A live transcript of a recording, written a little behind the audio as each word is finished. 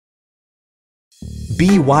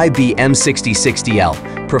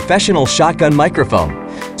BY-BM6060L Professional Shotgun Microphone.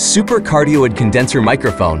 Super-cardioid condenser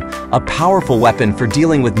microphone, a powerful weapon for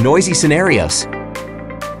dealing with noisy scenarios.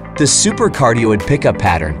 The super-cardioid pickup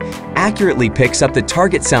pattern accurately picks up the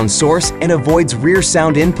target sound source and avoids rear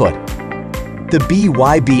sound input. The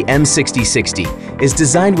BY-BM6060 is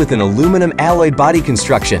designed with an aluminum alloy body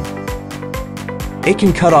construction. It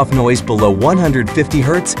can cut off noise below 150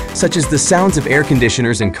 Hz, such as the sounds of air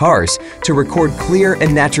conditioners and cars, to record clear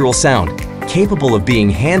and natural sound, capable of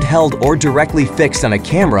being handheld or directly fixed on a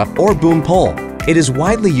camera or boom pole. It is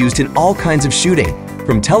widely used in all kinds of shooting,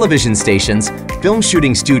 from television stations, film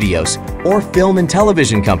shooting studios, or film and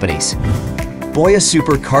television companies. BOYA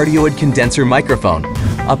Super-cardioid condenser microphone,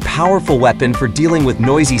 a powerful weapon for dealing with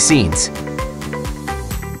noisy scenes.